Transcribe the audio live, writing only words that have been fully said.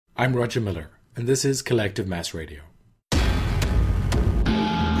I'm Roger Miller, and this is Collective Mass Radio.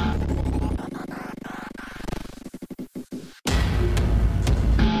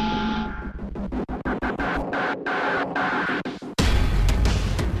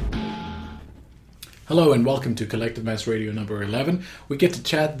 Hello and welcome to Collective Mass Radio number 11. We get to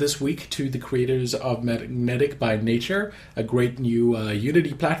chat this week to the creators of Magnetic by Nature, a great new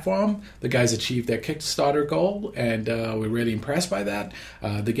Unity platform. The guys achieved their Kickstarter goal, and we're really impressed by that.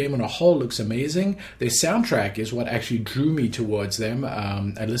 The game on a whole looks amazing. The soundtrack is what actually drew me towards them.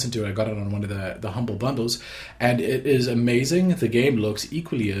 I listened to it, I got it on one of the Humble Bundles, and it is amazing. The game looks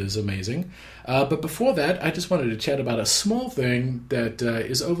equally as amazing. But before that, I just wanted to chat about a small thing that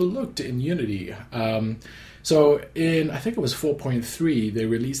is overlooked in Unity. So in, I think it was 4.3, they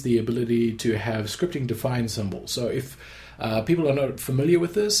released the ability to have scripting defined symbols. So if people are not familiar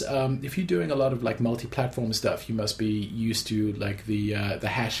with this, if you're doing a lot of like multi-platform stuff, you must be used to like the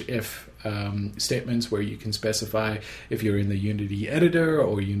hash if statements where you can specify if you're in the Unity editor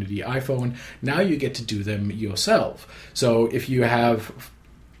or Unity iPhone. Now you get to do them yourself. So if you have,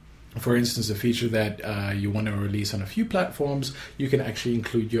 for instance, a feature that you want to release on a few platforms, you can actually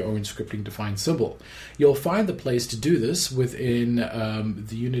include your own scripting defined symbol. You'll find the place to do this within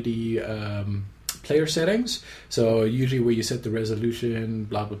the Unity player settings. So usually where you set the resolution,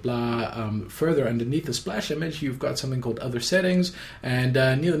 blah, blah, blah. Further underneath the splash image, you've got something called other settings. And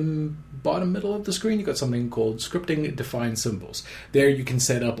near the bottom middle of the screen, you've got something called scripting defined symbols. There you can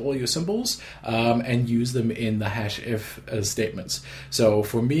set up all your symbols and use them in the hash if statements. So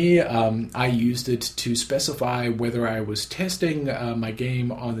for me, I used it to specify whether I was testing my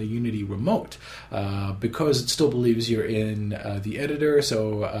game on the Unity remote because it still believes you're in the editor.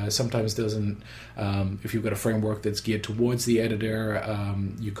 So sometimes doesn't, if you've got a framework that's geared towards the editor,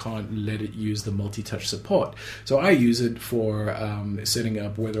 you can't let it use the multi-touch support. So I use it for setting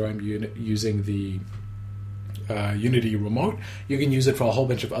up whether I'm using the Unity remote. You can use it for a whole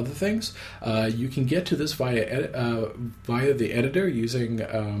bunch of other things. You can get to this via the editor using,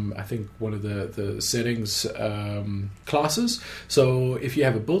 I think, one of the settings classes. So if you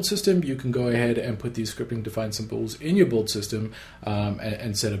have a build system, you can go ahead and put these scripting defined symbols in your build system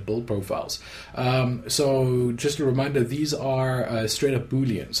and set up build profiles. So just a reminder, these are straight up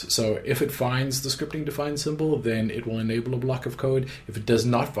Booleans. So if it finds the scripting defined symbol, then it will enable a block of code. If it does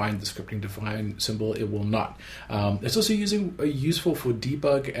not find the scripting defined symbol, it will not. It's also useful for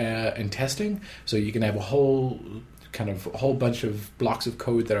debug and testing, so you can have a whole bunch of blocks of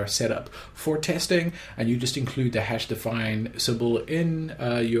code that are set up for testing, and you just include the hash define symbol in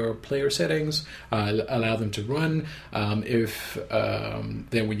your player settings, allow them to run.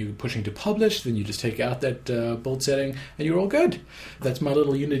 Then when you're pushing to publish, then you just take out that build setting and you're all good. That's my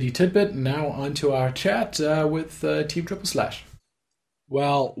little Unity tidbit. Now on to our chat with Team Triple Slash.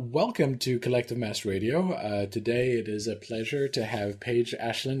 Well, welcome to Collective Mass Radio. Today it is a pleasure to have Paige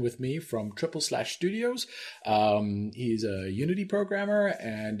Ashland with me from Triple Slash Studios. He's a Unity programmer,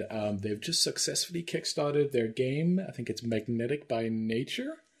 and they've just successfully kickstarted their game. I think it's Magnetic by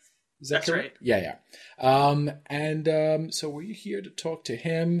Nature. Is that correct? Right. Yeah. So we're here to talk to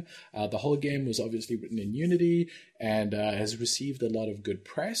him. The whole game was obviously written in Unity and has received a lot of good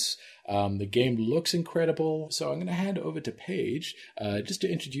press. The game looks incredible. So I'm going to hand over to Paige just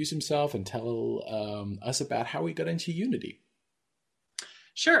to introduce himself and tell us about how he got into Unity.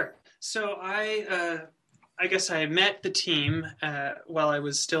 Sure. So I guess I met the team while I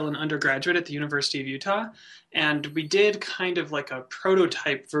was still an undergraduate at the University of Utah, and we did kind of like a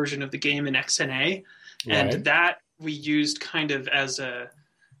prototype version of the game in XNA, and that we used kind of as a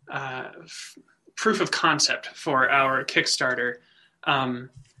proof of concept for our Kickstarter.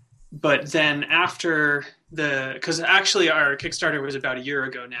 But then after because actually our Kickstarter was about a year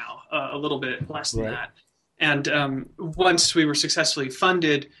ago now, a little bit less than that, and once we were successfully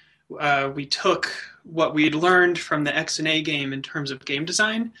funded, we took what we had learned from the XNA game in terms of game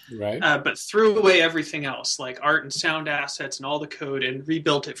design, but threw away everything else, like art and sound assets and all the code, and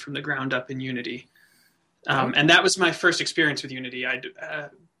rebuilt it from the ground up in Unity. And that was my first experience with Unity. I'd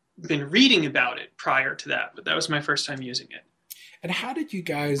been reading about it prior to that, but that was my first time using it. And how did you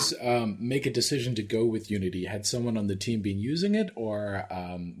guys make a decision to go with Unity? Had someone on the team been using it, or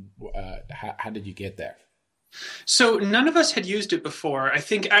how did you get there? So none of us had used it before.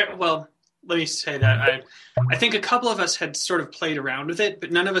 Let me say that. I think a couple of us had sort of played around with it,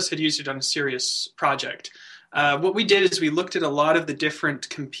 but none of us had used it on a serious project. What we did is we looked at a lot of the different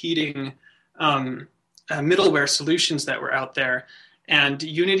competing middleware solutions that were out there, and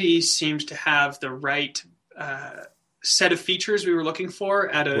Unity seemed to have the right set of features we were looking for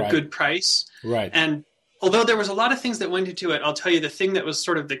at a good price. Right. And although there was a lot of things that went into it, I'll tell you the thing that was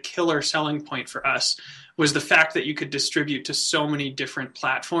sort of the killer selling point for us was the fact that you could distribute to so many different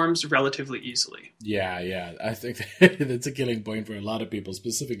platforms relatively easily. Yeah. I think that's a killing point for a lot of people,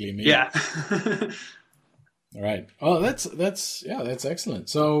 specifically me. Yeah. All right. Oh, that's excellent.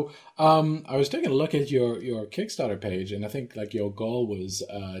 So, I was taking a look at your Kickstarter page, and I think like your goal was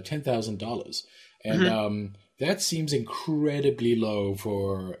 $10,000, and that seems incredibly low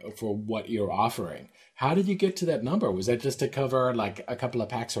for what you're offering. How did you get to that number? Was that just to cover like a couple of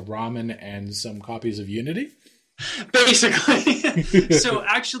packs of ramen and some copies of Unity? Basically. So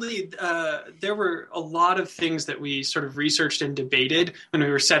actually, there were a lot of things that we sort of researched and debated when we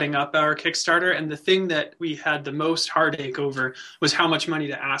were setting up our Kickstarter. And the thing that we had the most heartache over was how much money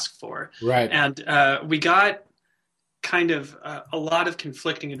to ask for. Right. And we got kind of a lot of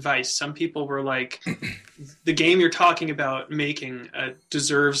conflicting advice. Some people were like, the game you're talking about making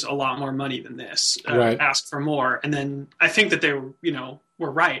deserves a lot more money than this. Right. Ask for more. And then I think that they were,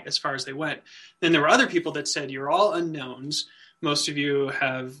 were right as far as they went. Then there were other people that said, you're all unknowns. Most of you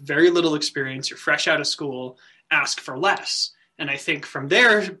have very little experience. You're fresh out of school. Ask for less. And I think from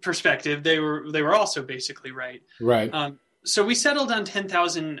their perspective, they were also basically right. Right. So we settled on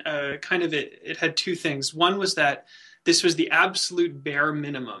 10,000. Kind of it had two things. One was that this was the absolute bare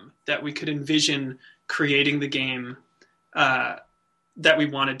minimum that we could envision creating the game that we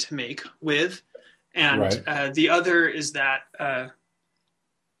wanted to make with. And right. The other is that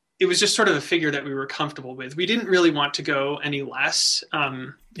it was just sort of a figure that we were comfortable with. We didn't really want to go any less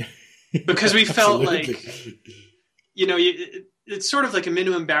because we felt like, it's sort of like a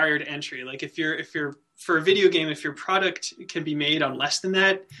minimum barrier to entry. Like if you're for a video game, if your product can be made on less than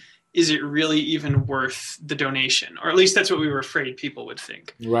that, is it really even worth the donation? Or at least that's what we were afraid people would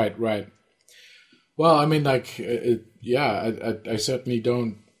think. Right. Well, I mean, like, I certainly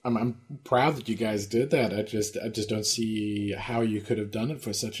don't. I'm proud that you guys did that. I just don't see how you could have done it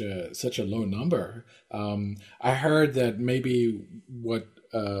for such a low number. I heard that maybe what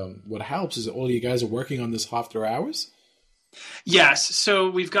helps is all you guys are working on this after hours. Yes. So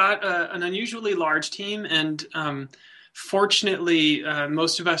we've got an unusually large team, and fortunately,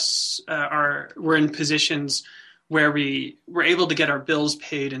 most of us we're in positions where we were able to get our bills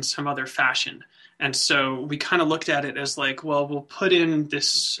paid in some other fashion. And so we kind of looked at it as like, well, we'll put in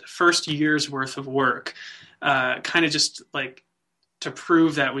this first year's worth of work, kind of just like to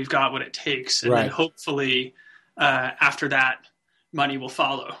prove that we've got what it takes. And right. then hopefully after that, money will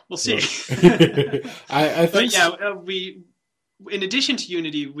follow. We'll see. I think we, in addition to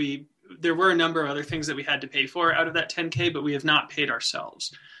Unity, there were a number of other things that we had to pay for out of that 10K, but we have not paid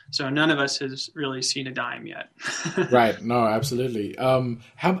ourselves. So none of us has really seen a dime yet. Right. No, absolutely.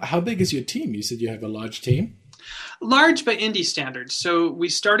 How big is your team? You said you have a large team? Large by indie standards. So we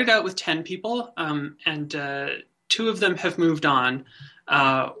started out with 10 people, and 2 of them have moved on.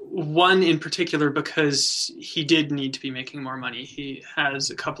 One in particular because he did need to be making more money. He has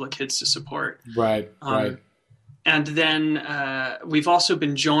a couple of kids to support. Right. And then we've also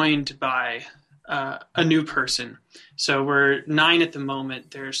been joined by a new person. So we're 9 at the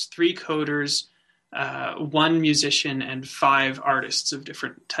moment. There's 3 coders, 1 musician, and 5 artists of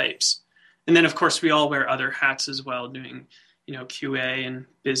different types. And then, of course, we all wear other hats as well, doing, QA and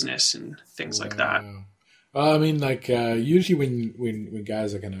business and things like that. Well, I mean, like usually when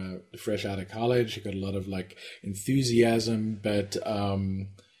guys are kind of fresh out of college, you got a lot of like enthusiasm, but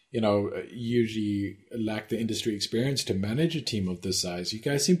usually lack the industry experience to manage a team of this size. You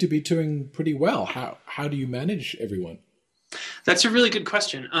guys seem to be doing pretty well. How do you manage everyone? That's a really good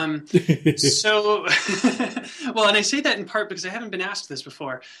question. So, well, and I say that in part because I haven't been asked this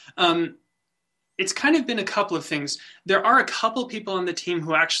before. It's kind of been a couple of things. There are a couple people on the team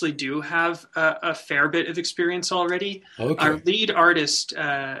who actually do have a fair bit of experience already. Okay. Our lead artist,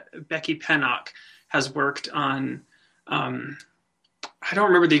 Becky Pennock, has worked on, I don't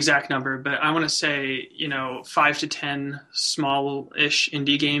remember the exact number, but I want to say, 5 to 10 small-ish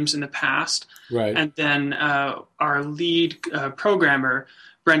indie games in the past. Right. And then our lead programmer,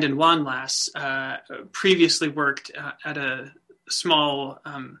 Brendan Wanlass, previously worked at a small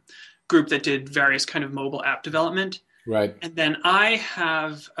group that did various kind of mobile app development. Right. And then I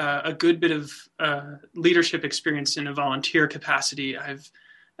have a good bit of leadership experience in a volunteer capacity. I've,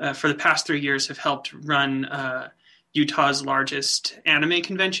 for the past 3 years, have helped run Utah's largest anime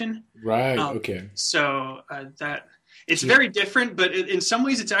convention. Right. Okay. So that it's very different, but in some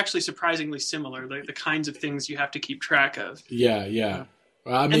ways it's actually surprisingly similar. Like the kinds of things you have to keep track of. Yeah.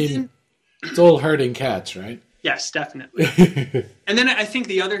 Well, I mean, it's all herding cats, right? Yes, definitely. And then I think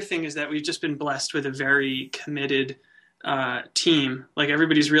the other thing is that we've just been blessed with a very committed team. Like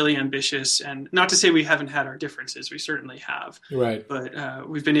everybody's really ambitious, and not to say we haven't had our differences. We certainly have. Right. But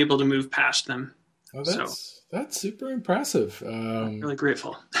we've been able to move past them. Oh, that's super impressive. I'm really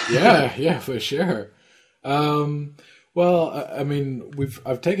grateful. yeah, for sure. Well, I mean,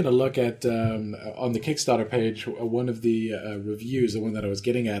 I've taken a look at on the Kickstarter page. One of the reviews, the one that I was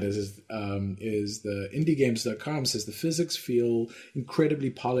getting at, is the IndieGames.com says the physics feel incredibly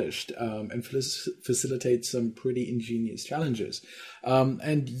polished and facilitate some pretty ingenious challenges.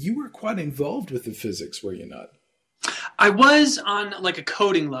 And you were quite involved with the physics, were you not? I was on like a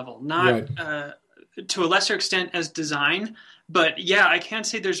coding level, not Right. To a lesser extent as design. But yeah, I can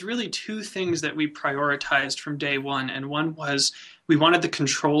say there's really two things that we prioritized from day one. And one was we wanted the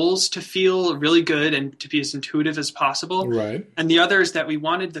controls to feel really good and to be as intuitive as possible. Right. And the other is that we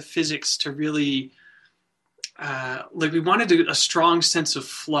wanted the physics to really, we wanted a strong sense of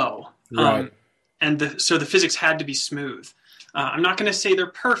flow. Right. So the physics had to be smooth. I'm not going to say they're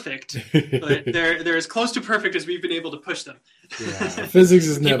perfect, but they're as close to perfect as we've been able to push them. Yeah, physics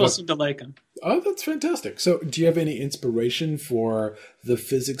is never. People seem to like them. Oh, that's fantastic. So, do you have any inspiration for the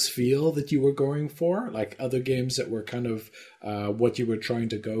physics feel that you were going for, like other games that were kind of what you were trying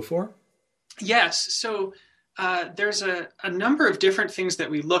to go for? Yes. So there's a number of different things that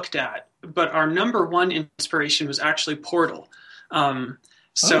we looked at, but our number one inspiration was actually Portal.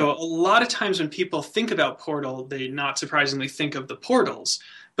 So a lot of times when people think about Portal, they not surprisingly think of the portals.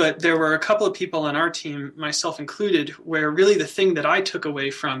 But there were a couple of people on our team, myself included, where really the thing that I took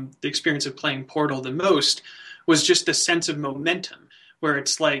away from the experience of playing Portal the most was just the sense of momentum, where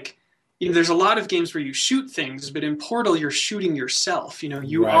it's like, there's a lot of games where you shoot things, but in Portal, you're shooting yourself.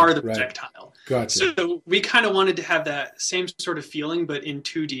 You are the projectile. Gotcha. So we kind of wanted to have that same sort of feeling, but in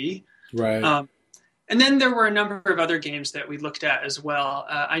 2D. Right. And then there were a number of other games that we looked at as well.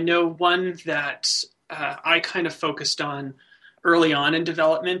 I know one that I kind of focused on early on in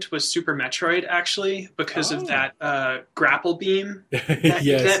development was Super Metroid, actually, because of that grapple beam that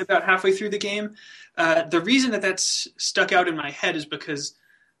you get about halfway through the game. The reason that's stuck out in my head is because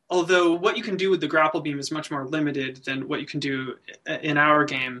although what you can do with the grapple beam is much more limited than what you can do in our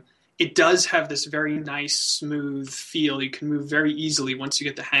game, it does have this very nice, smooth feel. You can move very easily once you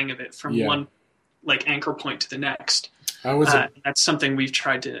get the hang of it from one anchor point to the next. That's something we've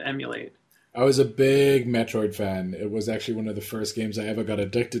tried to emulate. I was a big Metroid fan. It was actually one of the first games I ever got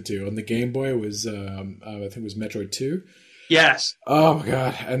addicted to. On the Game Boy, it was I think it was Metroid 2. Yes. Oh my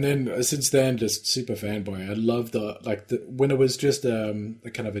god! And then since then, just super fanboy. I love when it was just a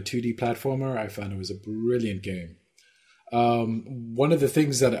kind of a 2D platformer. I found it was a brilliant game. One of the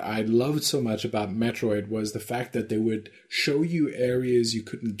things that I loved so much about Metroid was the fact that they would show you areas you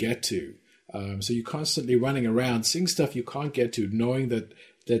couldn't get to. So you're constantly running around, seeing stuff you can't get to, knowing that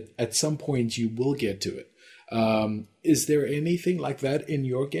at some point you will get to it. Is there anything like that in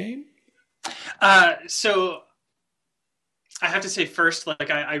your game? So I have to say first,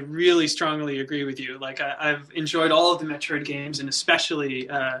 I really strongly agree with you. I've enjoyed all of the Metroid games, and especially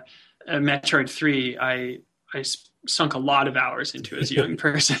Metroid 3. I sunk a lot of hours into as a young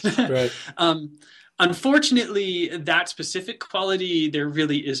person. Right. Unfortunately, that specific quality there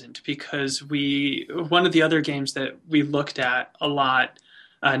really isn't, because one of the other games that we looked at a lot,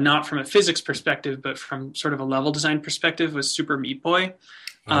 not from a physics perspective, but from sort of a level design perspective, was Super Meat Boy.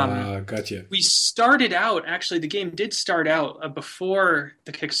 Gotcha. We started out, actually, the game did start out before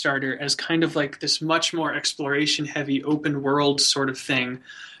the Kickstarter as kind of like this much more exploration-heavy, open world sort of thing.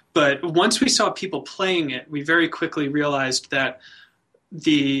 But once we saw people playing it, we very quickly realized that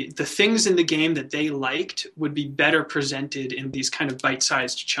the things in the game that they liked would be better presented in these kind of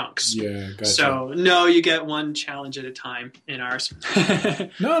bite-sized chunks. Yeah, gotcha. So, no, you get one challenge at a time in ours.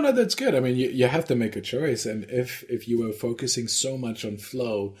 No, that's good. I mean, you have to make a choice, and if you were focusing so much on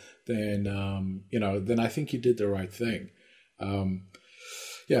flow, then then I think you did the right thing.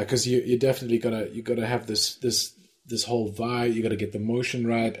 Because you definitely gotta have this whole vibe. You gotta get the motion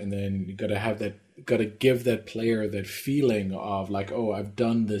right, and then you gotta give that player that feeling of like, oh, I've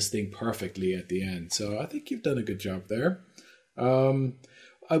done this thing perfectly at the end. So I think you've done a good job there.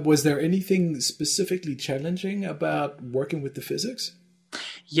 Was there anything specifically challenging about working with the physics?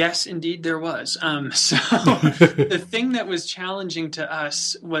 Yes, indeed there was. So the thing that was challenging to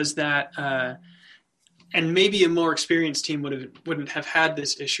us was that, and maybe a more experienced team wouldn't have had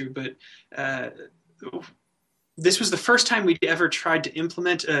this issue, but this was the first time we'd ever tried to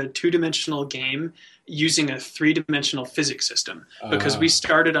implement a two-dimensional game using a three-dimensional physics system, because we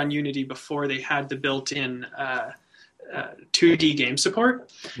started on Unity before they had the built-in 2D game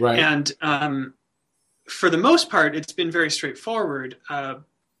support. Right. And for the most part, it's been very straightforward.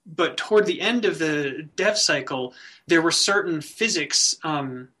 but toward the end of the dev cycle, there were certain physics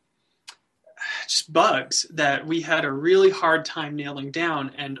just bugs that we had a really hard time nailing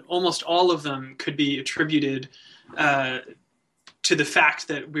down, and almost all of them could be attributed to the fact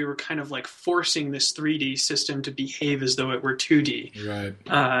that we were kind of like forcing this 3D system to behave as though it were 2D. Right.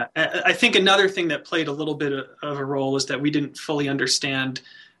 I think another thing that played a little bit of a role is that we didn't fully understand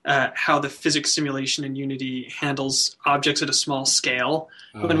how the physics simulation in Unity handles objects at a small scale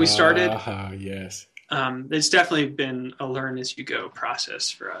when we started. Yes. It's definitely been a learn as you go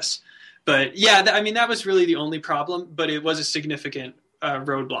process for us. But yeah, I mean, that was really the only problem, but it was a significant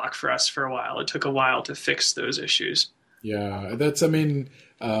roadblock for us for a while. It took a while to fix those issues. Yeah, that's, I mean,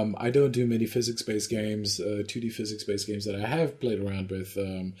 I don't do many physics-based games, 2D physics-based games that I have played around with.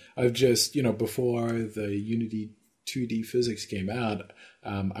 I've just, before the Unity 2D physics came out,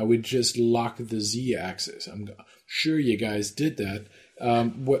 I would just lock the Z-axis. I'm sure you guys did that.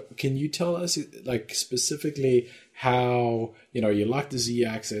 What can you tell us, like, specifically how, you lock the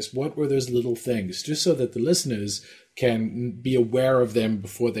Z-axis? What were those little things, just so that the listeners can be aware of them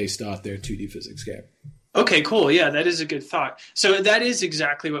before they start their 2D physics game? Okay, cool. Yeah, that is a good thought. So that is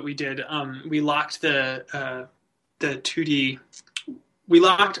exactly what we did. We locked the 2D. We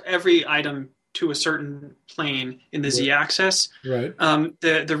locked every item to a certain plane in the Z-axis. Right.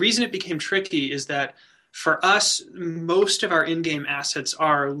 The reason it became tricky is that for us, most of our in-game assets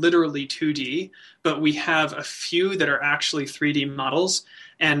are literally 2D, but we have a few that are actually 3D models.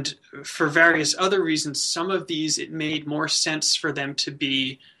 And for various other reasons, some of these, it made more sense for them to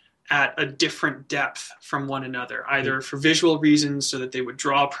be at a different depth from one another, either for visual reasons so that they would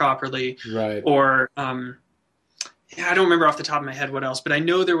draw properly, right, or I don't remember off the top of my head what else, but I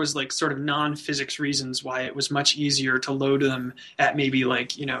know there was like sort of non-physics reasons why it was much easier to load them at maybe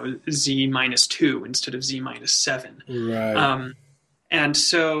like, Z-2 instead of Z-7. Right. And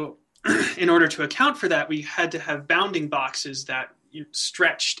so in order to account for that, we had to have bounding boxes that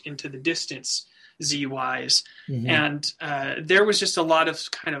stretched into the distance Z-wise. Mm-hmm. And there was just a lot of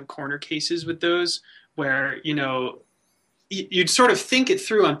kind of corner cases with those where, you'd sort of think it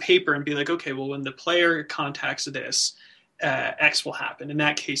through on paper and be like, okay, well, when the player contacts this, X will happen. In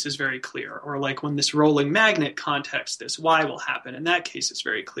that case is very clear. Or like when this rolling magnet contacts this, Y will happen. In that case, it's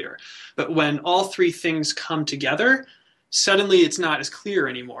very clear. But when all three things come together, suddenly it's not as clear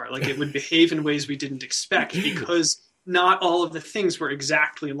anymore. Like it would behave in ways we didn't expect because not all of the things were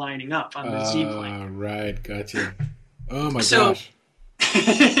exactly lining up on the Z-plane. Right, gotcha. Oh my gosh.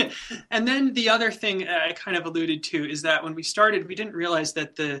 And then the other thing I kind of alluded to is that when we started, we didn't realize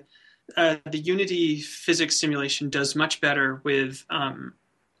that the Unity physics simulation does much better with,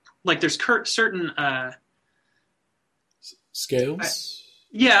 there's certain scales.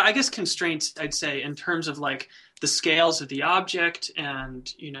 I guess constraints, I'd say, in terms of like the scales of the object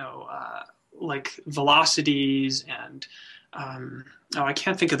and like velocities and I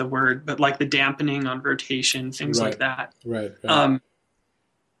can't think of the word, but like the dampening on rotation, things like that. Right.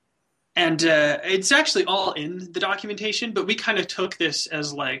 And it's actually all in the documentation, but we kind of took this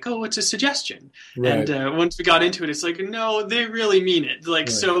as like, oh, it's a suggestion. Right. And once we got into it, it's like, no, they really mean it. Like, right.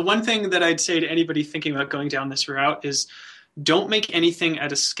 So one thing that I'd say to anybody thinking about going down this route is don't make anything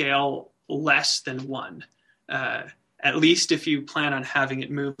at a scale less than 1. At least if you plan on having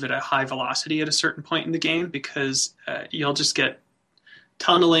it move at a high velocity at a certain point in the game, because you'll just get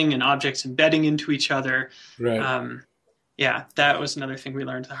tunneling and objects embedding into each other. Right. That was another thing we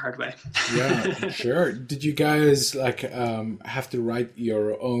learned the hard way. Yeah, sure. Did you guys have to write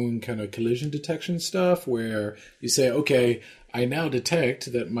your own kind of collision detection stuff where you say, okay, I now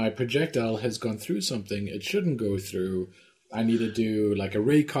detect that my projectile has gone through something it shouldn't go through. I need to do like a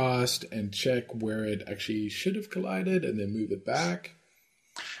raycast and check where it actually should have collided and then move it back?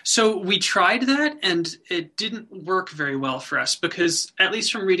 So we tried that and it didn't work very well for us because at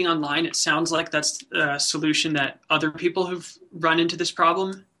least from reading online, it sounds like that's a solution that other people who've run into this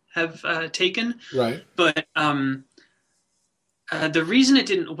problem have taken. Right. But the reason it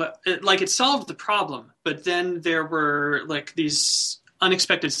didn't, it solved the problem, but then there were like these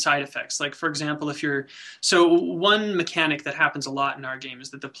unexpected side effects. Like, for example, one mechanic that happens a lot in our game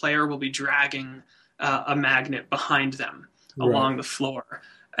is that the player will be dragging a magnet behind them along the floor.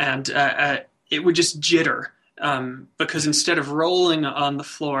 And it would just jitter because instead of rolling on the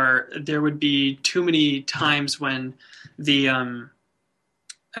floor, there would be too many times when the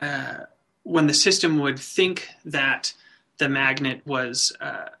system would think that the magnet was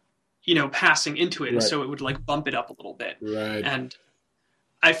passing into it, right. And so it would like bump it up a little bit. Right. And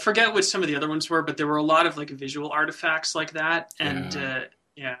I forget what some of the other ones were, but there were a lot of like visual artifacts like that, and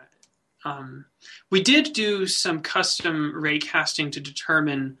We did do some custom ray casting to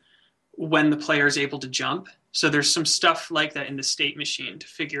determine when the player is able to jump. So there's some stuff like that in the state machine to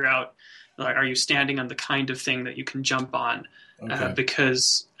figure out, like, are you standing on the kind of thing that you can jump on? Okay.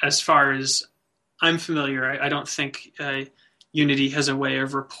 Because as far as I'm familiar, I don't think Unity has a way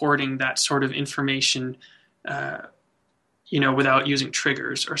of reporting that sort of information, without using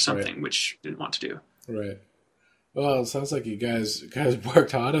triggers or something, Right. which we didn't want to do. Right. Well, it sounds like you guys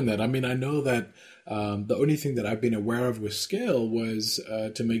worked hard on that. I mean, I know that the only thing that I've been aware of with scale was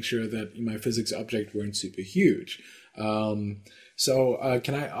to make sure that my physics object weren't super huge. So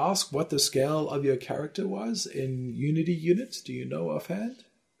can I ask what the scale of your character was in Unity units? Do you know offhand?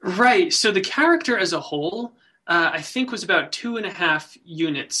 Right. So the character as a whole, I think, was about 2.5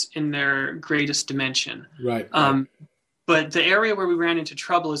 units in their greatest dimension. Right. But the area where we ran into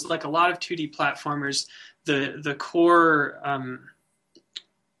trouble is, like a lot of 2D platformers, the core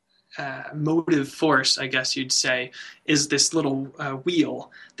motive force, I guess you'd say, is this little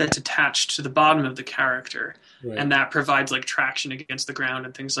wheel that's attached to the bottom of the character. Right. And that provides like traction against the ground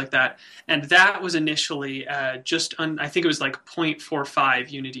and things like that. And that was initially I think it was like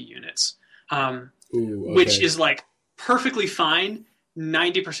 0.45 Unity units, which is like perfectly fine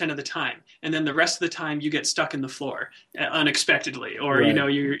 90% of the time. And then the rest of the time you get stuck in the floor unexpectedly, or,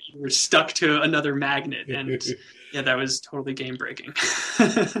 Right. You're stuck to another magnet. And yeah, that was totally game breaking.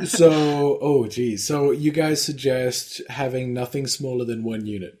 So you guys suggest having nothing smaller than 1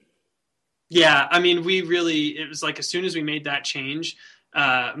 unit? Yeah, I mean, it was like as soon as we made that change,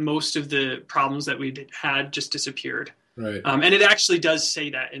 most of the problems that we had just disappeared. Right. And it actually does say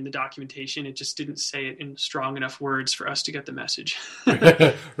that in the documentation. It just didn't say it in strong enough words for us to get the message.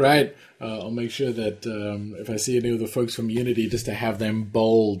 Right. I'll make sure that if I see any of the folks from Unity, just to have them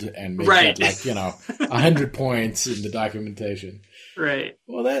bold and make Right. that 100 points in the documentation. Right.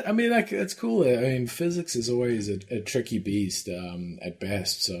 Well, that's cool. I mean, physics is always a tricky beast at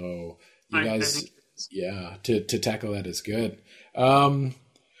best. So you guys, to tackle that is good.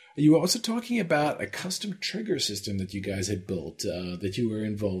 You were also talking about a custom trigger system that you guys had built that you were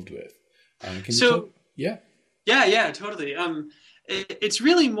involved with. Yeah, totally. It's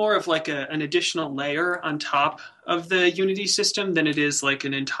really more of like an additional layer on top of the Unity system than it is like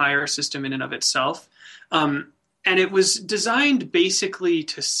an entire system in and of itself. And it was designed basically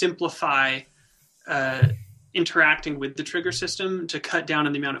to simplify interacting with the trigger system, to cut down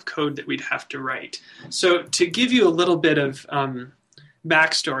on the amount of code that we'd have to write. So to give you a little bit of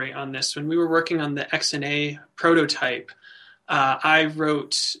backstory on this, when we were working on the XNA prototype, I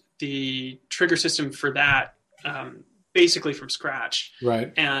wrote the trigger system for that basically from scratch.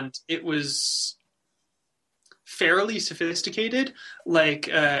 Right. And it was fairly sophisticated, like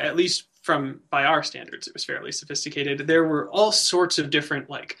at least by our standards, it was fairly sophisticated. There were all sorts of different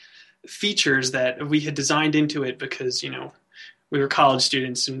like features that we had designed into it because, we were college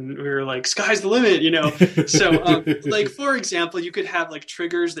students and we were like, sky's the limit, So like, for example, you could have like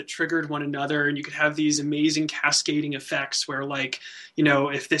triggers that triggered one another, and you could have these amazing cascading effects where like,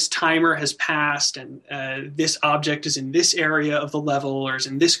 if this timer has passed and this object is in this area of the level or is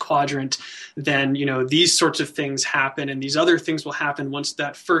in this quadrant, then, these sorts of things happen, and these other things will happen once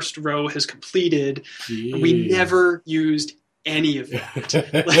that first row has completed. Jeez. We never used any of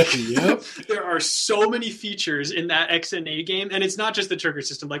that. There are so many features in that XNA game, and it's not just the trigger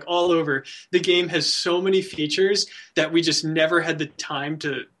system, like all over the game has so many features that we just never had the time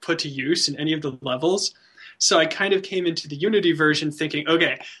to put to use in any of the levels. So I kind of came into the Unity version thinking,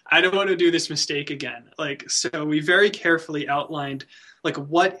 okay, I don't want to do this mistake again. So we very carefully outlined like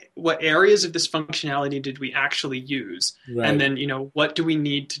what areas of this functionality did we actually use? Right. And then, what do we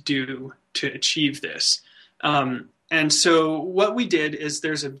need to do to achieve this? And so what we did is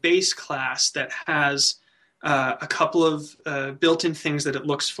there's a base class that has a couple of built-in things that it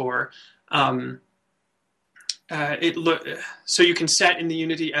looks for. So you can set in the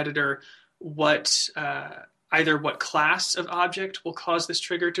Unity editor either what class of object will cause this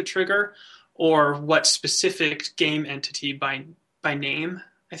trigger to trigger, or what specific game entity by name,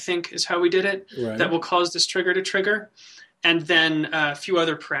 I think is how we did it, right, that will cause this trigger to trigger. And then a few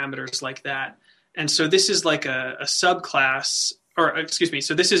other parameters like that. And so this is like a subclass, or excuse me,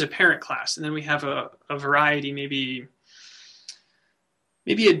 so this is a parent class. And then we have a variety, maybe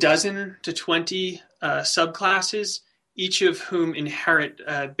a dozen to 20 subclasses, each of whom inherit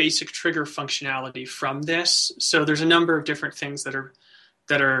basic trigger functionality from this. So there's a number of different things that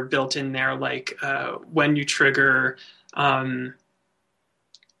are built in there, like when you trigger, how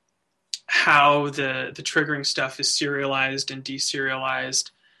the triggering stuff is serialized and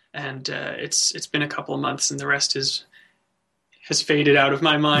deserialized. And it's been a couple of months, and the rest is has faded out of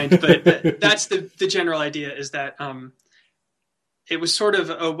my mind, but that's the general idea, is that it was sort of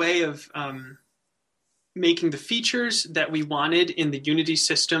a way of making the features that we wanted in the Unity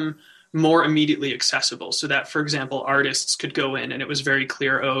system more immediately accessible, so that, for example, artists could go in and it was very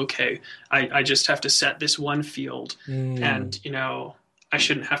clear, oh, okay, I just have to set this one field, and I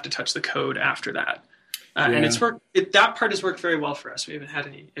shouldn't have to touch the code after that. And that part has worked very well for us. We haven't had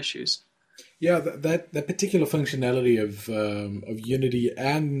any issues. Yeah, that particular functionality of Unity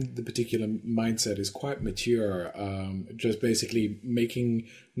and the particular mindset is quite mature. Just basically making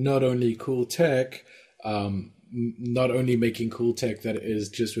not only cool tech, not only making cool tech that is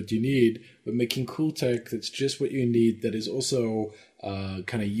just what you need, but making cool tech that's just what you need, that is also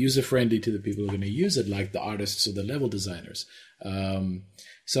kind of user-friendly to the people who are going to use it, like the artists or the level designers.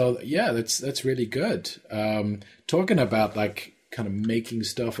 So yeah, that's really good. Talking about like kind of making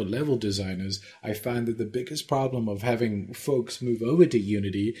stuff for level designers, I find that the biggest problem of having folks move over to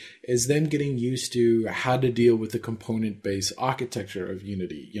Unity is them getting used to how to deal with the component-based architecture of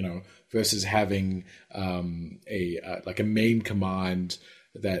Unity, versus having a main command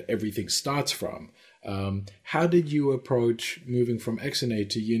that everything starts from. How did you approach moving from XNA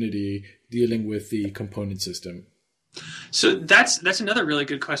to Unity, dealing with the component system? So that's another really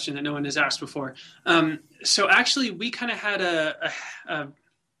good question that no one has asked before. So actually, we kind of had a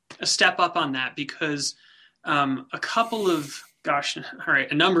step up on that, because a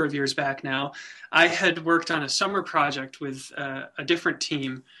number of years back now, I had worked on a summer project with a different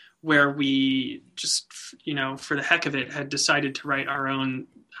team where we just, for the heck of it, had decided to write our own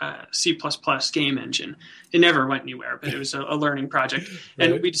C++ game engine. It never went anywhere, but it was a learning project.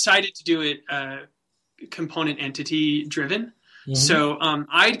 Right. And we decided to do it component entity driven. Mm-hmm. So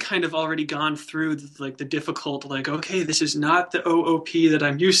I'd kind of already gone through the difficult, okay, this is not the OOP that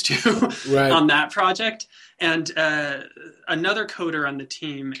I'm used to right. on that project. And another coder on the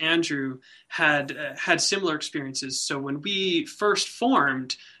team, Andrew, had similar experiences. So when we first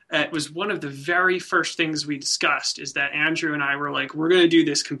formed, it was one of the very first things we discussed, is that Andrew and I were like, we're going to do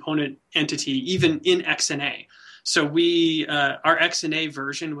this component entity even in XNA. So our XNA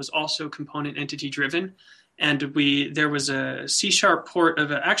version was also component entity driven. And there was a C# port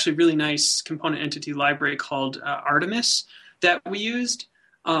of an actually really nice component entity library called Artemis that we used.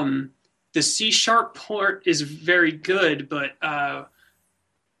 The C# port is very good, but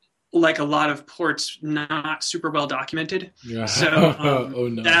like a lot of ports, not super well documented. Yeah. So oh,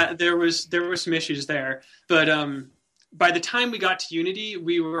 no. There was some issues there. But by the time we got to Unity,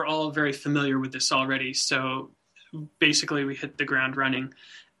 we were all very familiar with this already. So basically, we hit the ground running.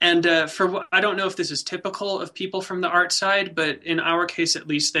 And I don't know if this is typical of people from the art side, but in our case, at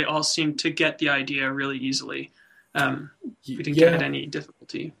least, they all seemed to get the idea really easily. We didn't get any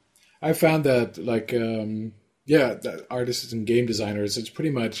difficulty. I found that, that artists and game designers, it's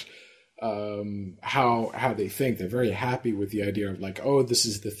pretty much how they think. They're very happy with the idea of oh, this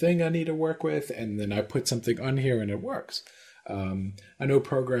is the thing I need to work with, and then I put something on here and it works. I know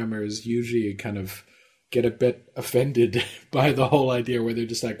programmers usually kind of get a bit offended by the whole idea, where they're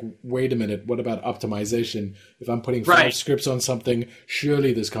just like, wait a minute, what about optimization? If I'm putting 5 scripts on something,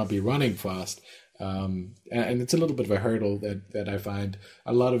 surely this can't be running fast. And it's a little bit of a hurdle that I find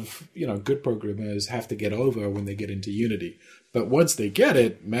a lot of good programmers have to get over when they get into Unity. But once they get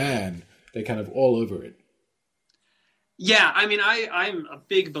it, man, they're kind of all over it. Yeah, I mean, I'm a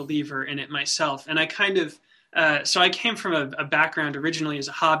big believer in it myself, and I kind of so I came from a background originally as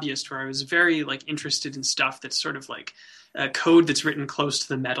a hobbyist, where I was very interested in stuff that's sort of code that's written close to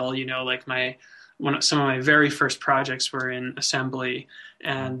the metal. Some of my very first projects were in assembly,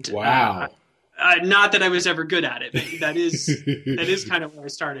 and wow. Not that I was ever good at it, but that is kind of where I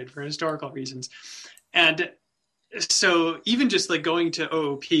started for historical reasons. And so even just going to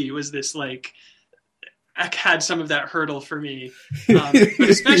OOP was this I had some of that hurdle for me, but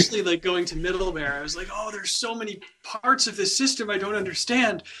especially going to middleware, I was like, oh, there's so many parts of this system I don't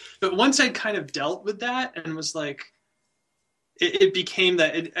understand. But once I kind of dealt with that and was it became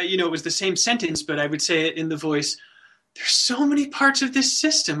that, it was the same sentence, but I would say it in the voice, there's so many parts of this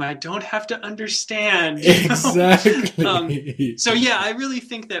system I don't have to understand. Exactly. So yeah, I really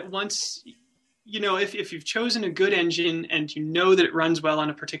think that once, if you've chosen a good engine and that it runs well on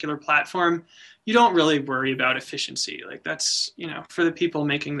a particular platform, you don't really worry about efficiency. That's, for the people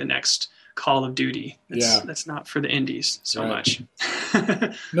making the next Call of Duty. That's not for the indies so much.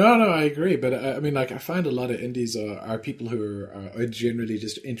 No, I agree. But I mean, like, I find a lot of indies are people who are generally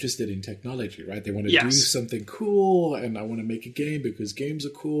just interested in technology, right? They want to do something cool, and I want to make a game because games are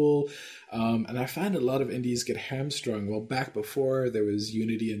cool. And I find a lot of indies get hamstrung. Well, back before there was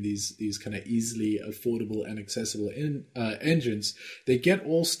Unity and these kind of easily affordable and accessible engines, they get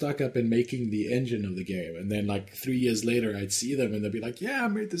all stuck up in making the engine of the game. And then like 3 years later, I'd see them and they'd be like, yeah, I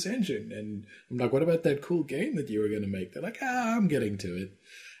made this engine. And I'm like, what about that cool game that you were going to make? They're like, I'm getting to it.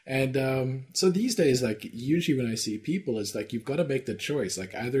 And so these days, like, usually when I see people, it's like, you've got to make the choice.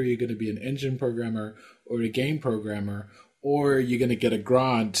 Like, either you're going to be an engine programmer or a game programmer, or you're going to get a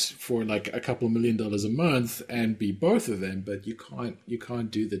grant for like a couple $1 million a month and be both of them. But you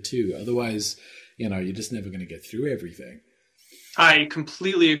can't do the two. Otherwise, you're just never going to get through everything. I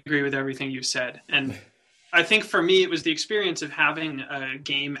completely agree with everything you said. And I think for me, it was the experience of having a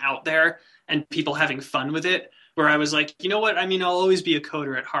game out there and people having fun with it, where I was like, you know what? I mean, I'll always be a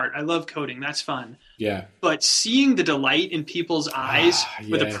coder at heart. I love coding. That's fun. Yeah. But seeing the delight in people's eyes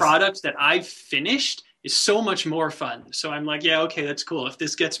with a product that I've finished is so much more fun. So I'm like, yeah, okay, that's cool. If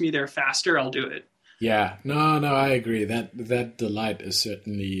this gets me there faster, I'll do it. Yeah. No, I agree. That delight is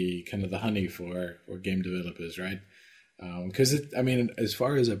certainly kind of the honey for game developers, right? Because as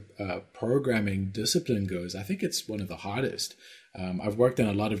far as a programming discipline goes, I think it's one of the hardest. I've worked in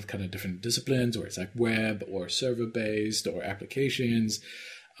a lot of kind of different disciplines, where it's like web or server based or applications.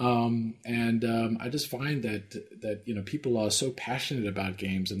 I just find that people are so passionate about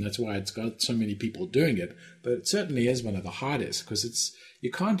games, and that's why it's got so many people doing it. But it certainly is one of the hardest, because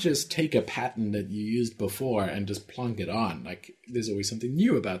you can't just take a pattern that you used before and just plonk it on. Like, there's always something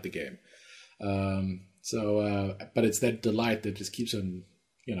new about the game. But it's that delight that just keeps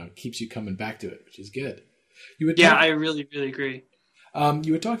you coming back to it, which is good. I really, really agree.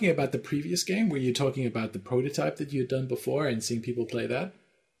 You were talking about the previous game. Were you talking about the prototype that you had done before and seeing people play that?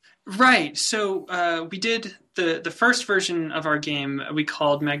 Right. So we did the first version of our game we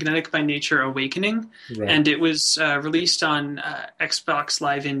called Magnetic by Nature Awakening, and it was released on Xbox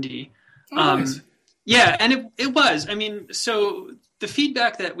Live Indie. Nice. Yeah, and it was. I mean, so the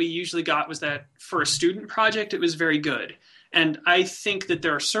feedback that we usually got was that for a student project, it was very good. And I think that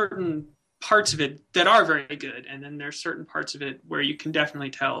there are certain parts of it that are very good, and then there's certain parts of it where you can definitely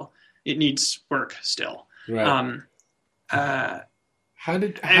tell it needs work still. Right.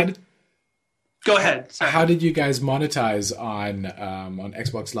 Go ahead. Sorry. How did you guys monetize on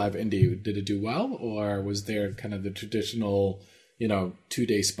Xbox Live Indie? Did it do well, or was there kind of the traditional,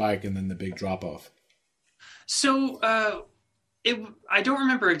 2-day spike and then the big drop off? So I don't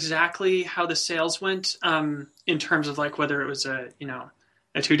remember exactly how the sales went in terms of like whether it was a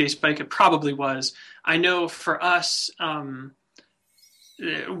 2-day spike. It probably was. I know for us,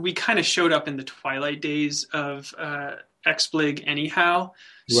 we kind of showed up in the twilight days of XBlig anyhow.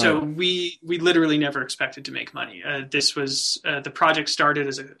 Right. So we literally never expected to make money. This was the project started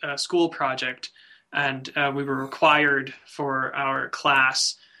as a school project, and we were required for our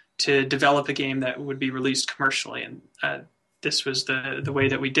class to develop a game that would be released commercially. And this was the way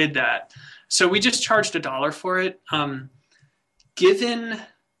that we did that. So we just charged $1 for it. Given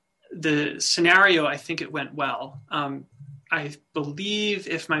the scenario, I think it went well. I believe,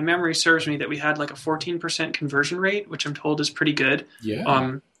 if my memory serves me, that we had like a 14% conversion rate, which I'm told is pretty good.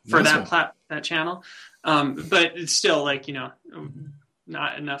 Yeah. For that channel. But it's still like,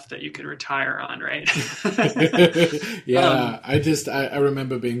 not enough that you could retire on, right? Yeah. I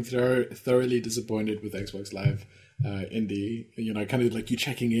remember being thoroughly disappointed with Xbox Live Indie. Kind of like you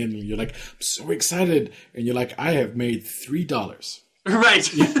checking in and you're like, I'm so excited. And you're like, I have made $3. Right.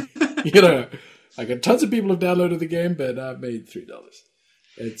 Like tons of people have downloaded the game, but I've made $3.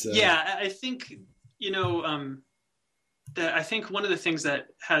 It's I think I think one of the things that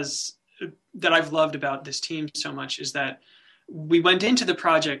I've loved about this team so much is that we went into the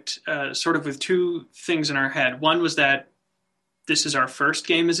project sort of with two things in our head. One was that this is our first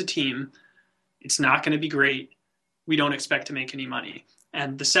game as a team. It's not going to be great. We don't expect to make any money.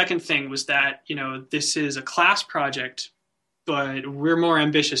 And the second thing was that, this is a class project, but we're more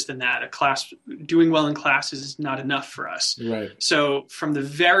ambitious than that. Doing well in class is not enough for us. Right. So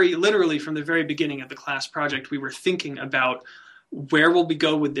literally from the very beginning of the class project, we were thinking about where will we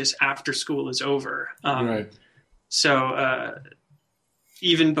go with this after school is over. Right. So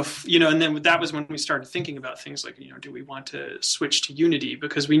even before, and then that was when we started thinking about things like, do we want to switch to Unity?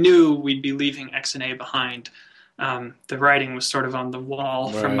 Because we knew we'd be leaving XNA behind. The writing was sort of on the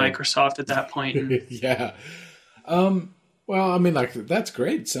wall from Microsoft at that point. Yeah. Well, I mean, like that's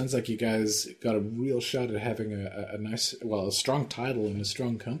great. Sounds like you guys got a real shot at having a nice, well, a strong title and a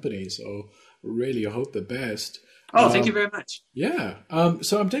strong company. So really, I hope the best. Oh, thank you very much. Yeah.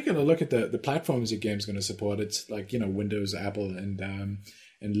 So I'm taking a look at the platforms your game's going to support. It's like Windows, Apple, and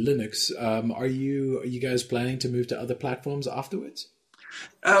Linux. Are you guys planning to move to other platforms afterwards?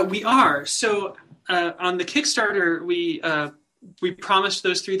 We are. So on the Kickstarter, we promised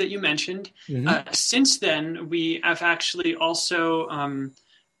those three that you mentioned. Mm-hmm. Since then, we have actually also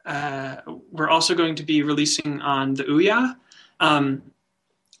we're also going to be releasing on the Ouya, and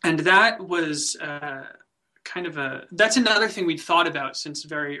that was that's another thing we'd thought about since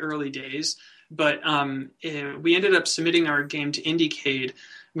very early days. But we ended up submitting our game to IndieCade.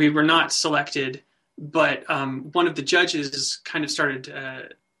 We were not selected, but one of the judges kind of started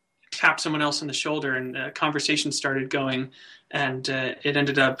tapped someone else on the shoulder, and a conversation started going, and it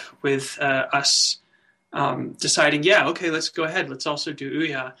ended up with us deciding, yeah, okay, let's go ahead. Let's also do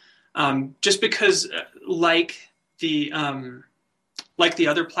Ouya, just because, like the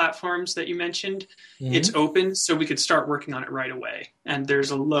other platforms that you mentioned, Mm-hmm. it's open, so we could start working on it right away, and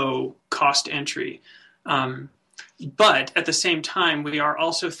there's a low cost entry. But at the same time, we are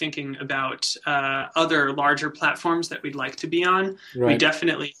also thinking about other larger platforms that we'd like to be on. Right. We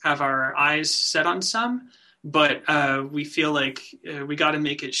definitely have our eyes set on some, but we feel like we got to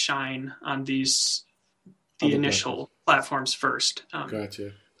make it shine on the Other initial platforms first.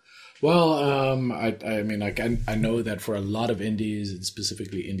 Gotcha. Well, I mean, like I know that for a lot of indies, and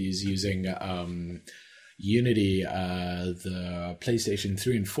specifically indies using Unity, the PlayStation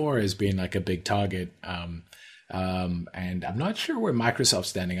 3 and 4 has been like a big target. And I'm not sure where Microsoft's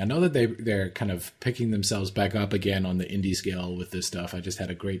standing. I know that they're kind of picking themselves back up again on the indie scale with this stuff. I just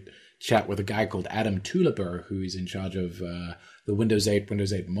had a great chat with a guy called Adam Tuliper, who's in charge of the Windows 8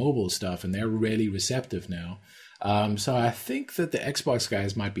 mobile stuff, and they're really receptive now. So I think that the Xbox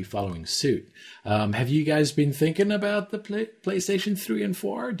guys might be following suit. Have you guys been thinking about the PlayStation 3 and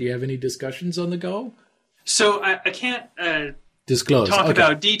 4? Do you have any discussions on the go? So I can't disclose talk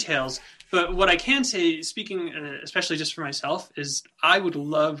about details, but what I can say, speaking especially just for myself, is I would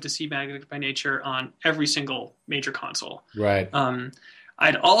love to see Magnetic by Nature on every single major console. Right.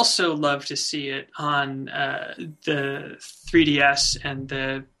 I'd also love to see it on the 3DS and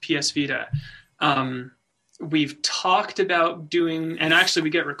the PS Vita. We've talked about doing, and actually we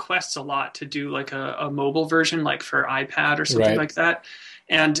get requests a lot to do like a mobile version, like for iPad or something like that.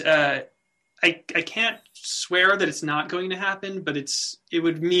 And I can't swear that it's not going to happen, but it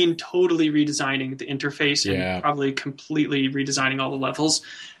would mean totally redesigning the interface and probably completely redesigning all the levels.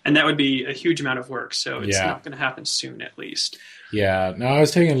 And that would be a huge amount of work. So it's not going to happen soon, at least. Yeah. Now I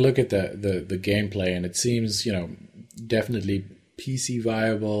was taking a look at the gameplay, and it seems, definitely PC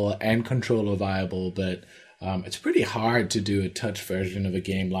viable and controller viable, but it's pretty hard to do a touch version of a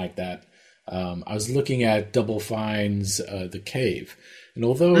game like that. I was looking at Double Fine's The Cave, and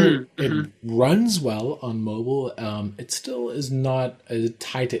although it runs well on mobile, it still is not a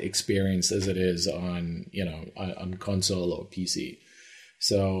tighter experience as it is on on console or PC.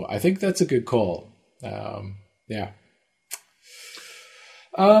 So I think that's a good call.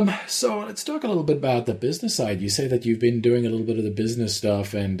 So let's talk a little bit about the business side. You say that you've been doing a little bit of the business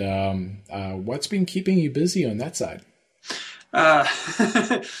stuff, and what's been keeping you busy on that side?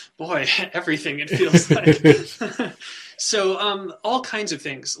 Boy, everything, it feels like. So all kinds of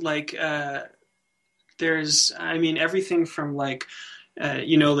things. Like there's, everything from like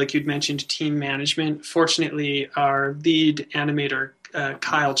you'd mentioned, team management. Fortunately, our lead animator,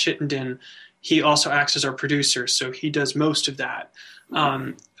 Kyle Chittenden, he also acts as our producer, so he does most of that.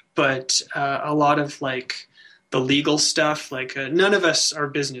 But a lot of like the legal stuff, like none of us are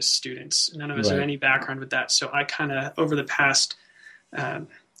business students. None of us have any background with that. So I kind of, over the past,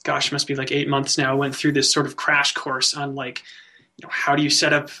 must be like 8 months now, went through this sort of crash course on like, how do you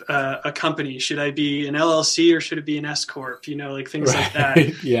set up a company? Should I be an LLC or should it be an S Corp? Like things like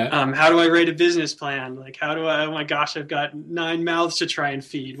that. Yeah. How do I write a business plan? Like how do I, oh my gosh, I've got 9 mouths to try and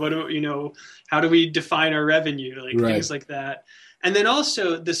feed. How do we define our revenue? Like things like that. And then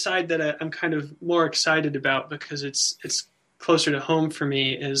also the side that I'm kind of more excited about because it's closer to home for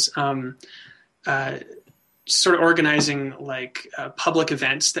me is sort of organizing like public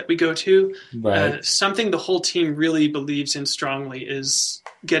events that we go to. Something the whole team really believes in strongly is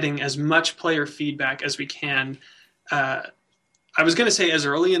getting as much player feedback as we can. I was going to say as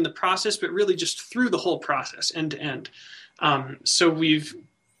early in the process, but really just through the whole process, end to end. So we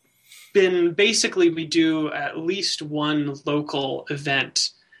do at least one local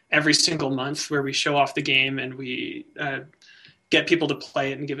event every single month where we show off the game and we get people to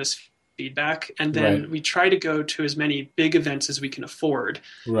play it and give us feedback, and then we try to go to as many big events as we can afford.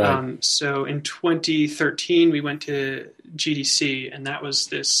 Right. So in 2013, we went to GDC, and that was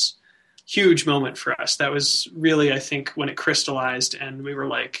this huge moment for us. That was really, I think, when it crystallized, and we were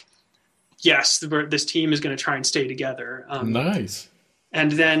like, yes, this team is going to try and stay together. Nice.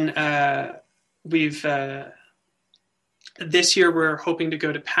 And then this year we're hoping to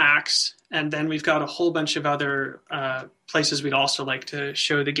go to PAX, and then we've got a whole bunch of other places we'd also like to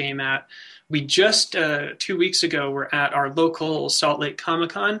show the game at. We just 2 weeks ago were at our local Salt Lake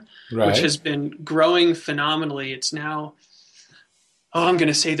Comic-Con, which has been growing phenomenally. It's now, I'm going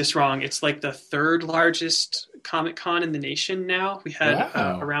to say this wrong, it's like the third largest Comic-Con in the nation now. We had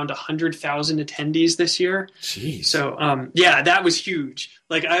around 100,000 attendees this year. Jeez. So that was huge.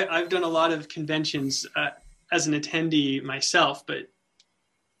 Like I've done a lot of conventions as an attendee myself, but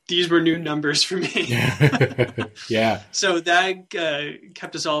these were new numbers for me. Yeah. So that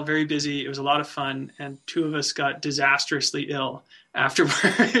kept us all very busy. It was a lot of fun, and two of us got disastrously ill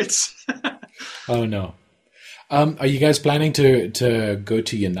afterwards. Oh no. Are you guys planning to go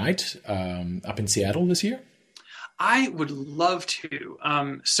to Unite up in Seattle this year? I would love to.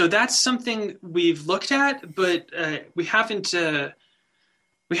 So that's something we've looked at, but we haven't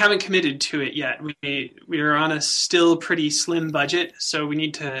committed to it yet. We are on a still pretty slim budget, so we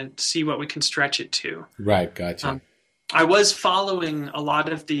need to see what we can stretch it to. Right, gotcha. I was following a lot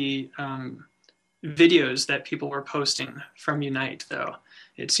of the videos that people were posting from Unite, though.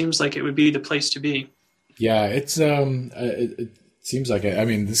 It seems like it would be the place to be. Yeah, it's it seems like I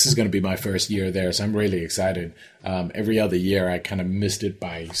mean, this is going to be my first year there, so I'm really excited. Every other year, I kind of missed it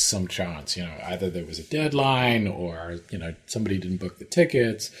by some chance. You know, either there was a deadline or somebody didn't book the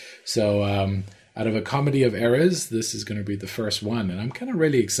tickets. So out of a comedy of errors, this is going to be the first one, and I'm kind of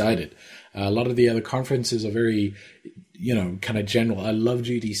really excited. A lot of the other conferences are very, kind of general. I love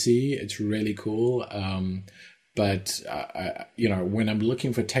GDC; it's really cool. But, when I'm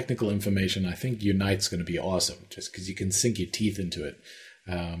looking for technical information, I think Unite's going to be awesome just because you can sink your teeth into it.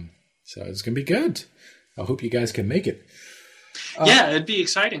 So it's going to be good. I hope you guys can make it. Yeah, it'd be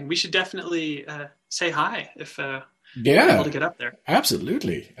exciting. We should definitely say hi if we're able to get up there.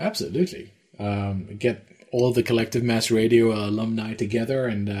 Absolutely. Get all the Collective Mass Radio alumni together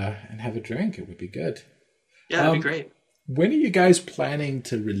and have a drink. It would be good. Yeah, that'd be great. When are you guys planning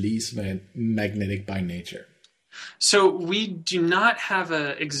to release Magnetic by Nature? So we do not have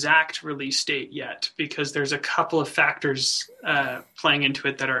an exact release date yet because there's a couple of factors playing into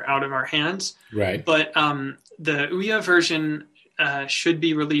it that are out of our hands. Right. But the Ouya version should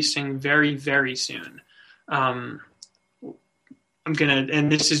be releasing very, very soon. And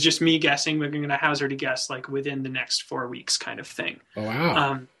this is just me guessing, we're going to hazard a guess like within the next 4 weeks kind of thing. Oh,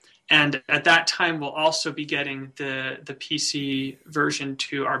 wow. And at that time, we'll also be getting the PC version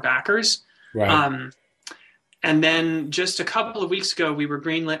to our backers. Right. And then just a couple of weeks ago, we were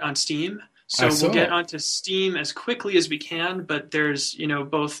greenlit on Steam. So we'll get onto Steam as quickly as we can, but there's,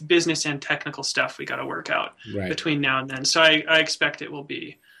 both business and technical stuff we got to work out between now and then. So I expect it will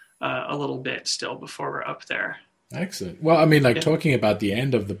be a little bit still before we're up there. Excellent. Well, I mean, talking about the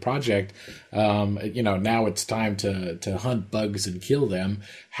end of the project, now it's time to hunt bugs and kill them.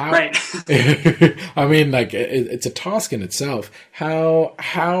 How? Right. I mean, it's a task in itself.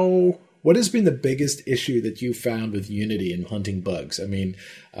 What has been the biggest issue that you found with Unity in hunting bugs? I mean,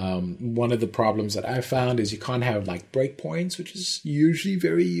 one of the problems that I found is you can't have breakpoints, which is usually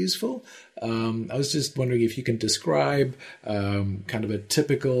very useful. I was just wondering if you can describe kind of a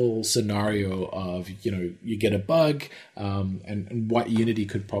typical scenario of, you get a bug and what Unity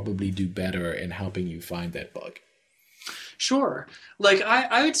could probably do better in helping you find that bug. Sure.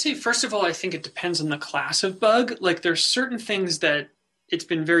 I would say, first of all, I think it depends on the class of bug. There's certain things that it's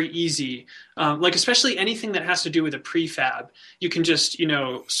been very easy, especially anything that has to do with a prefab. You can just,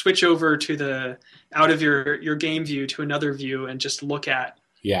 switch over to out of your game view to another view and just look at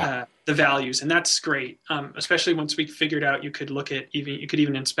the values, and that's great. Especially once we figured out you could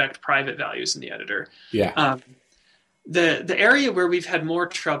even inspect private values in the editor. Yeah. The area where we've had more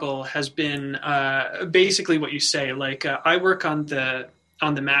trouble has been basically what you say. I work on the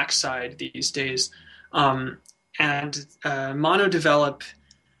Mac side these days. And MonoDevelop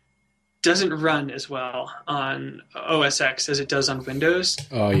doesn't run as well on OS X as it does on Windows.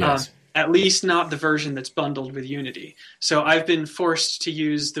 Oh, yes. At least not the version that's bundled with Unity. So I've been forced to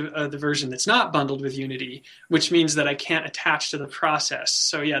use the version that's not bundled with Unity, which means that I can't attach to the process.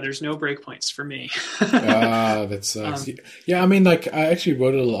 So yeah, there's no breakpoints for me. That sucks. I mean, I actually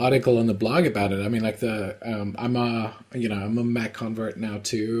wrote a little article on the blog about it. I mean, I'm a Mac convert now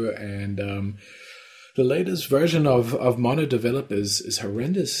too, and The latest version of Mono Develop is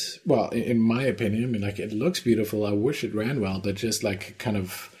horrendous. Well, in my opinion, I mean, like, it looks beautiful. I wish it ran well, but just like kind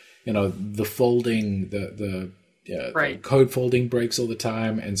of, the folding, the code folding breaks all the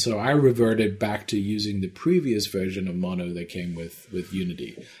time. And so I reverted back to using the previous version of Mono that came with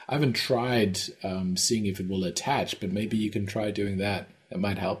Unity. I haven't tried seeing if it will attach, but maybe you can try doing that. That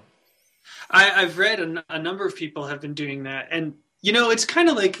might help. I've read a number of people have been doing that. And, it's kind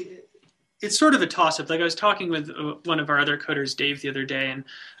of like, it's sort of a toss-up. Like I was talking with one of our other coders, Dave, the other day, and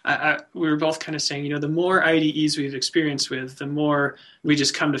we were both kind of saying, the more IDEs we've experienced with, the more we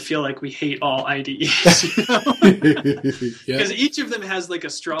just come to feel like we hate all IDEs. Because each of them has like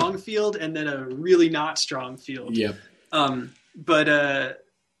a strong field and then a really not strong field. Yep. That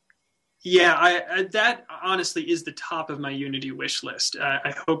honestly is the top of my Unity wish list.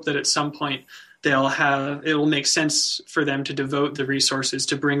 I hope that at some point it will make sense for them to devote the resources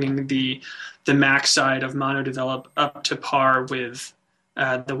to bringing the Mac side of Mono Develop up to par with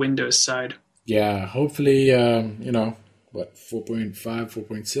the Windows side. Yeah, hopefully, 4.5,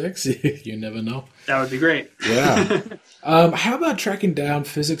 4.6? You never know. That would be great. Yeah. How about tracking down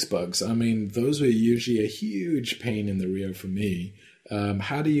physics bugs? I mean, those were usually a huge pain in the rear for me.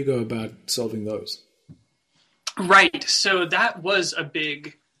 How do you go about solving those? Right. So that was a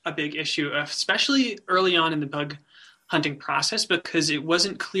big issue, especially early on in the bug hunting process, because it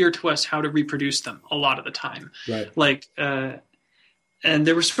wasn't clear to us how to reproduce them a lot of the time. Right. And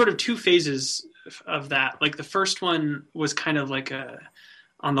there were sort of two phases of that. Like the first one was kind of like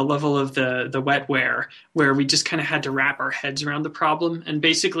on the level of the wetware, where we just kind of had to wrap our heads around the problem. And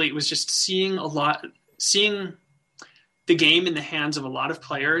basically it was just seeing the game in the hands of a lot of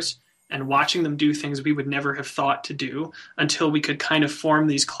players and watching them do things we would never have thought to do until we could kind of form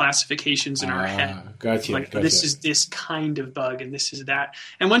these classifications in our head. Gotcha. This is this kind of bug and this is that.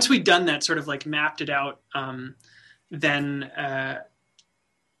 And once we'd done that, sort of like mapped it out, then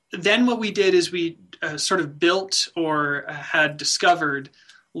what we did is we sort of built or had discovered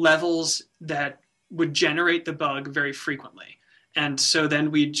levels that would generate the bug very frequently. And so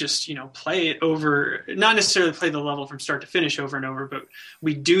then we'd just, play it over, not necessarily play the level from start to finish over and over, but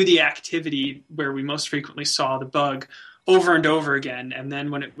we do the activity where we most frequently saw the bug over and over again. And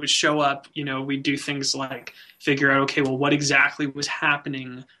then when it would show up, we'd do things like figure out, okay, well, what exactly was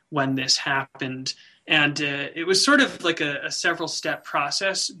happening when this happened? And it was sort of like a several step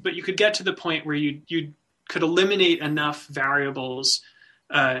process, but you could get to the point where you could eliminate enough variables,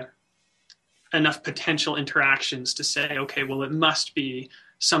 enough potential interactions to say, okay, well, it must be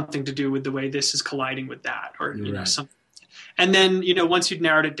something to do with the way this is colliding with that, or something. And then once you'd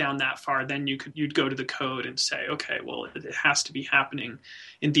narrowed it down that far, then you'd go to the code and say, okay, well, it has to be happening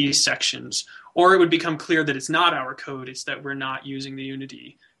in these sections, or it would become clear that it's not our code; it's that we're not using the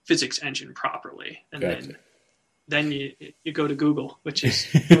Unity physics engine properly, and gotcha. then you go to Google, which is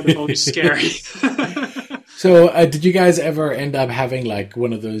always scary. So did you guys ever end up having like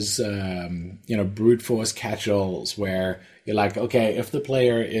one of those, brute force catch-alls where you're like, okay, if the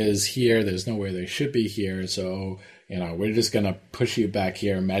player is here, there's nowhere they should be here. So, we're just going to push you back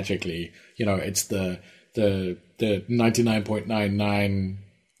here magically. It's the 99.99,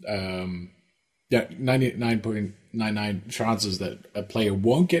 99.99 chances that a player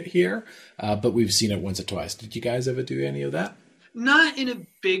won't get here. But we've seen it once or twice. Did you guys ever do any of that? Not in a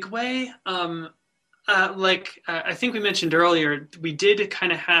big way. I think we mentioned earlier, we did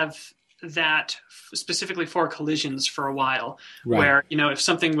kind of have that specifically for collisions for a while, right, where, if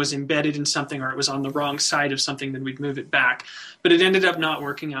something was embedded in something or it was on the wrong side of something, then we'd move it back. But it ended up not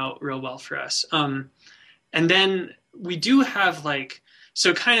working out real well for us. And then we do have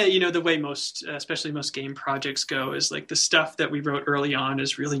so kind of, the way especially most game projects go is like the stuff that we wrote early on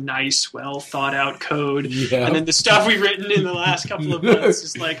is really nice, well thought out code. Yeah. And then the stuff we've written in the last couple of months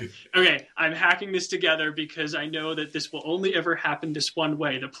is like, okay, I'm hacking this together because I know that this will only ever happen this one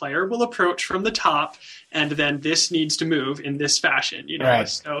way. The player will approach from the top and then this needs to move in this fashion, Right.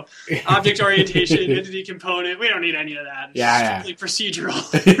 So object orientation, entity component, we don't need any of that. It's strictly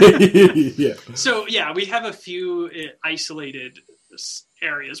procedural. Yeah. So yeah, we have a few isolated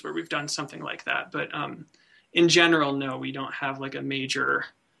areas where we've done something like that, but in general, no, we don't have like a major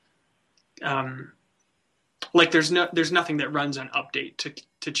there's nothing that runs an update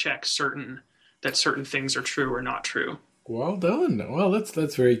to check certain things are true or not true. Well done. Well,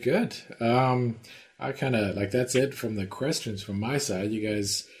 that's very good. I kind of that's it from the questions from my side. You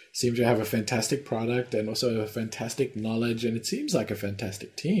guys seem to have a fantastic product and also a fantastic knowledge, and it seems like a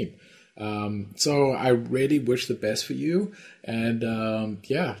fantastic team. So I really wish the best for you, and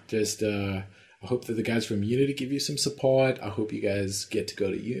I hope that the guys from Unity give you some support. I hope you guys get to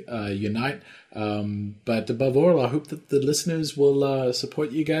go to Unite. But above all, I hope that the listeners will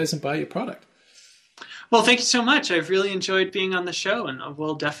support you guys and buy your product. Well, thank you so much. I've really enjoyed being on the show, and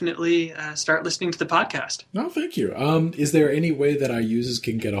we'll definitely start listening to the podcast. No, thank you. Is there any way that our users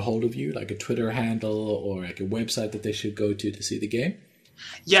can get a hold of you, like a Twitter handle or like a website that they should go to see the game?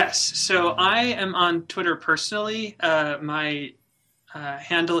 Yes. So I am on Twitter personally. My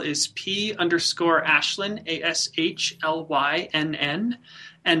handle is P_Ashlyn, ASHLYNN.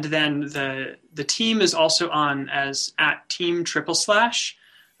 And then the team is also on as @Team //.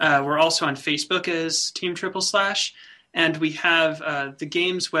 We're also on Facebook as Team //. And we have the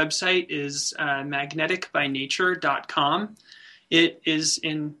game's website is magneticbynature.com. It is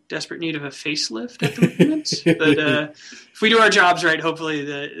in desperate need of a facelift at the moment. But if we do our jobs right,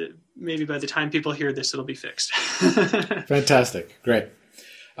 hopefully maybe by the time people hear this, it'll be fixed. Fantastic. Great.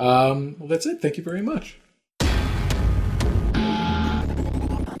 Well, that's it. Thank you very much.